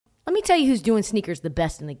me tell you who's doing sneakers the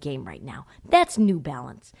best in the game right now. That's New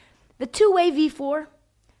Balance. The two-way V4,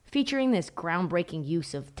 featuring this groundbreaking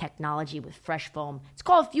use of technology with fresh foam. It's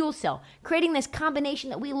called Fuel Cell, creating this combination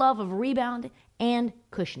that we love of rebound and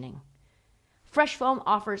cushioning. Fresh foam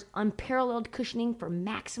offers unparalleled cushioning for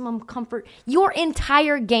maximum comfort your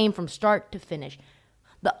entire game from start to finish.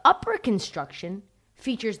 The upper construction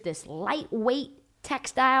features this lightweight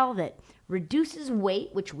textile that reduces weight,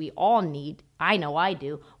 which we all need, I know I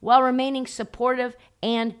do, while remaining supportive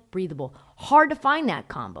and breathable. Hard to find that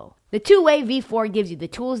combo. The two-way V4 gives you the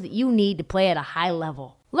tools that you need to play at a high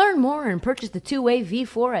level. Learn more and purchase the two-way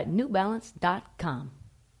V4 at newbalance.com.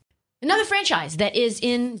 Another franchise that is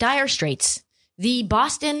in dire straits, the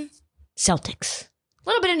Boston Celtics. A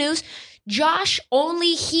little bit of news. Josh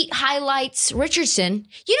only Heat highlights Richardson.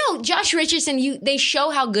 You know, Josh Richardson, they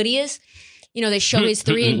show how good he is. You know, they show his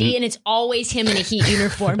 3-and-D, and it's always him in a Heat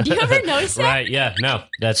uniform. Do you ever notice that? Right, yeah, no,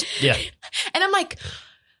 yeah. And I'm like,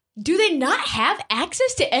 do they not have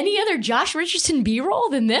access to any other Josh Richardson B-roll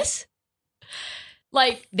than this?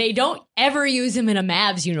 Like, they don't ever use him in a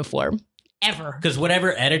Mavs uniform. Ever. Because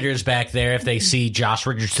whatever editors back there, if they see Josh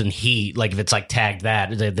Richardson Heat, like if it's like tagged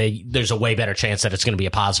that, there's a way better chance that it's going to be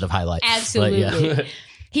a positive highlight. Absolutely. Yeah.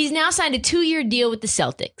 He's now signed a 2-year deal with the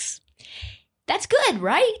Celtics. That's good,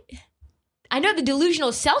 right? I know the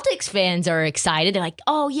delusional Celtics fans are excited. They're like,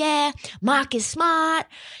 oh yeah, Marcus Smart,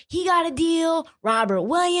 he got a deal. Robert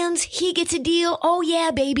Williams, he gets a deal. Oh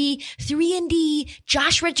yeah, baby. 3-and-D,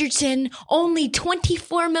 Josh Richardson, only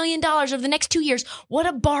 $24 million over the next 2 years. What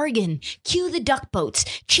a bargain. Cue the duck boats.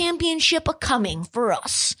 Championship a-coming for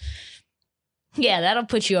us. Yeah, that'll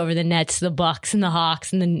put you over the Nets, the Bucks, and the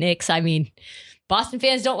Hawks, and the Knicks. I mean, Boston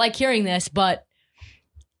fans don't like hearing this, but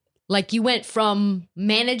like you went from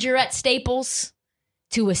manager at Staples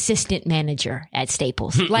to assistant manager at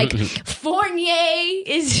Staples. Like Fournier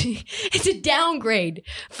it's a downgrade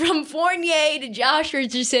from Fournier to Josh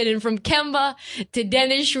Richardson and from Kemba to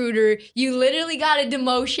Dennis Schroeder. You literally got a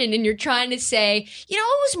demotion and you're trying to say, you know,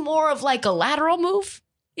 it was more of like a lateral move,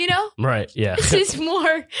 you know? Right, yeah. This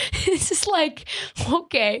is like,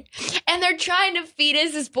 okay. And they're trying to feed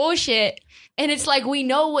us this bullshit. And it's like, we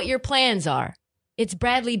know what your plans are. It's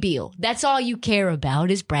Bradley Beal. That's all you care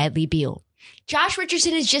about is Bradley Beal. Josh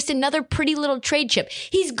Richardson is just another pretty little trade chip.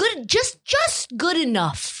 He's good, just good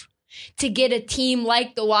enough to get a team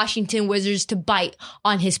like the Washington Wizards to bite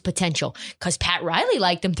on his potential. Because Pat Riley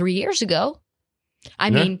liked him 3 years ago.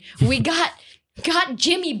 I mean, we got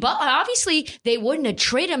Jimmy Butler. Obviously, they wouldn't have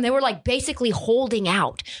traded him. They were like basically holding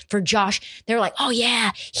out for Josh. They were like, oh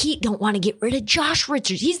yeah, Heat don't want to get rid of Josh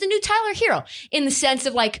Richards. He's the new Tyler Hero in the sense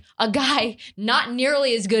of like a guy not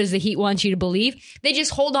nearly as good as the Heat wants you to believe. They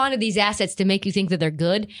just hold on to these assets to make you think that they're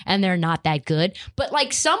good, and they're not that good. But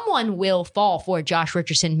like someone will fall for Josh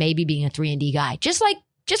Richardson maybe being a 3-and-D guy, just like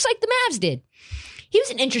the Mavs did. He was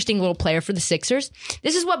an interesting little player for the Sixers.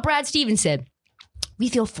 This is what Brad Stevens said. We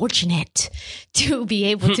feel fortunate to be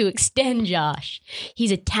able to extend Josh.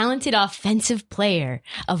 He's a talented offensive player,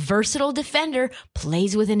 a versatile defender,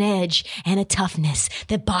 plays with an edge and a toughness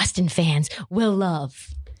that Boston fans will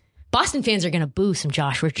love. Boston fans are going to boo some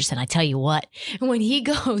Josh Richardson, I tell you what. When he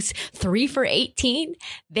goes 3 for 18,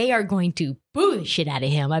 they are going to boo the shit out of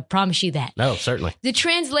him. I promise you that. No, certainly. The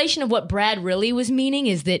translation of what Brad really was meaning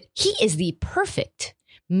is that he is the perfect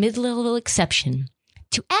mid-level exception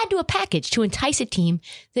to add to a package to entice a team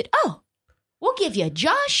that, oh, we'll give you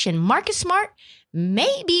Josh and Marcus Smart,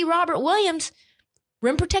 maybe Robert Williams,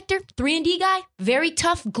 rim protector, 3-and-D guy, very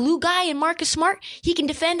tough glue guy in Marcus Smart. He can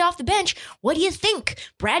defend off the bench. What do you think?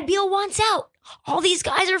 Brad Beal wants out. All these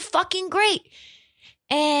guys are fucking great.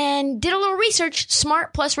 And did a little research.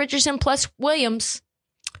 Smart plus Richardson plus Williams,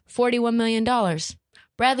 $41 million.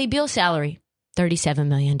 Bradley Beal's salary, $37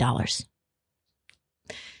 million.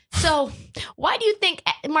 So why do you think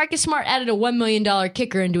Marcus Smart added a $1 million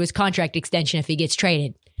kicker into his contract extension if he gets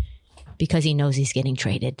traded? Because he knows he's getting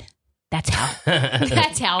traded. That's how.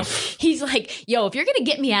 That's how. He's like, yo, if you're going to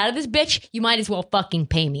get me out of this bitch, you might as well fucking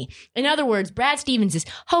pay me. In other words, Brad Stevens is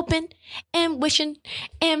hoping and wishing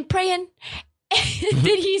and praying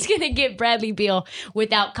that he's going to get Bradley Beal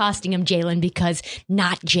without costing him Jalen, because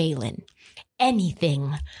not Jalen.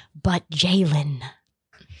 Anything but Jalen.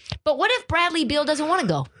 But what if Bradley Beal doesn't want to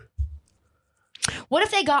go? What if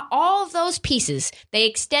they got all of those pieces? They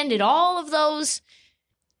extended all of those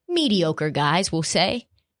mediocre guys, we'll say.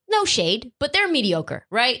 No shade, but they're mediocre,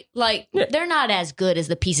 right? Like, they're not as good as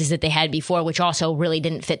the pieces that they had before, which also really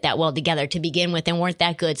didn't fit that well together to begin with and weren't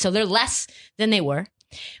that good. So they're less than they were.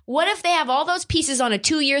 What if they have all those pieces on a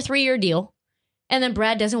 2-year, 3-year deal, and then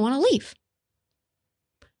Brad doesn't want to leave?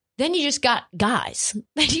 then you just got guys.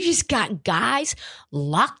 Then you just got guys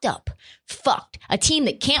locked up, fucked. A team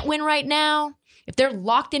that can't win right now. If they're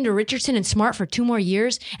locked into Richardson and Smart for 2 more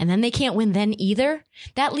years and then they can't win then either,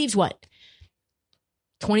 that leaves what?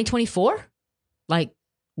 2024? Like,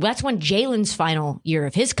 that's when Jalen's final year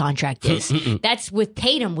of his contract is. That's with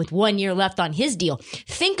Tatum with 1 year left on his deal.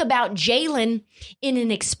 Think about Jalen in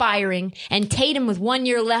an expiring and Tatum with 1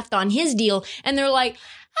 year left on his deal. And they're like,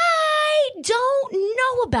 I don't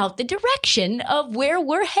know about the direction of where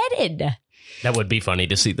we're headed. That would be funny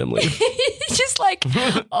to see them leave. It's just like,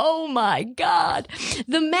 oh my God.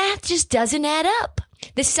 The math just doesn't add up.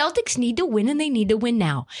 The Celtics need to win, and they need to win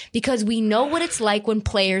now, because we know what it's like when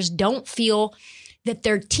players don't feel that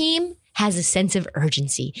their team has a sense of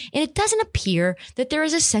urgency. And it doesn't appear that there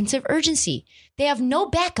is a sense of urgency. They have no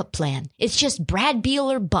backup plan. It's just Brad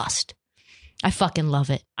Beal or bust. I fucking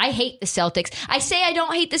love it. I hate the Celtics. I say I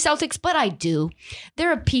don't hate the Celtics, but I do.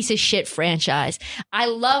 They're a piece of shit franchise. I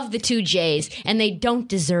love the 2 J's, and they don't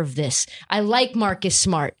deserve this. I like Marcus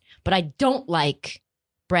Smart, but I don't like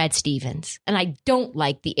Brad Stevens. And I don't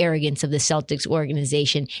like the arrogance of the Celtics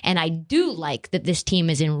organization. And I do like that this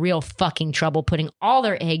team is in real fucking trouble putting all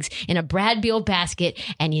their eggs in a Brad Beal basket.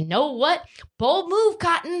 And you know what? Bold move,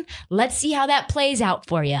 Cotton. Let's see how that plays out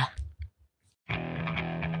for you.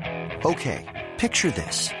 Okay, picture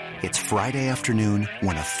this. It's Friday afternoon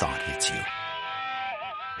when a thought hits you.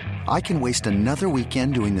 I can waste another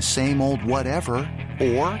weekend doing the same old whatever,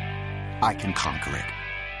 or I can conquer it.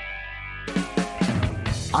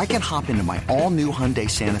 I can hop into my all-new Hyundai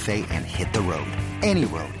Santa Fe and hit the road. Any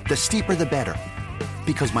road. The steeper, the better.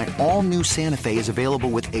 Because my all-new Santa Fe is available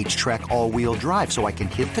with H-Track all-wheel drive, so I can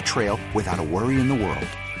hit the trail without a worry in the world.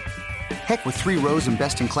 Heck, with 3 rows and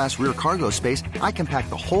best-in-class rear cargo space, I can pack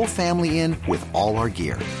the whole family in with all our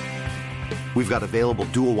gear. We've got available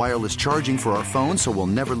dual wireless charging for our phones, so we'll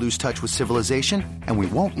never lose touch with civilization, and we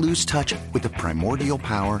won't lose touch with the primordial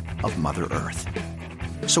power of Mother Earth.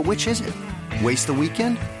 So which is it? Waste the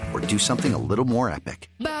weekend or do something a little more epic?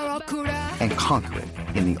 And conquer it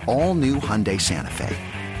in the all-new Hyundai Santa Fe.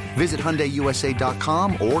 Visit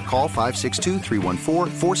HyundaiUSA.com or call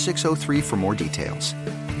 562-314-4603 for more details.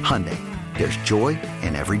 Hyundai, there's joy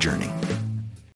in every journey.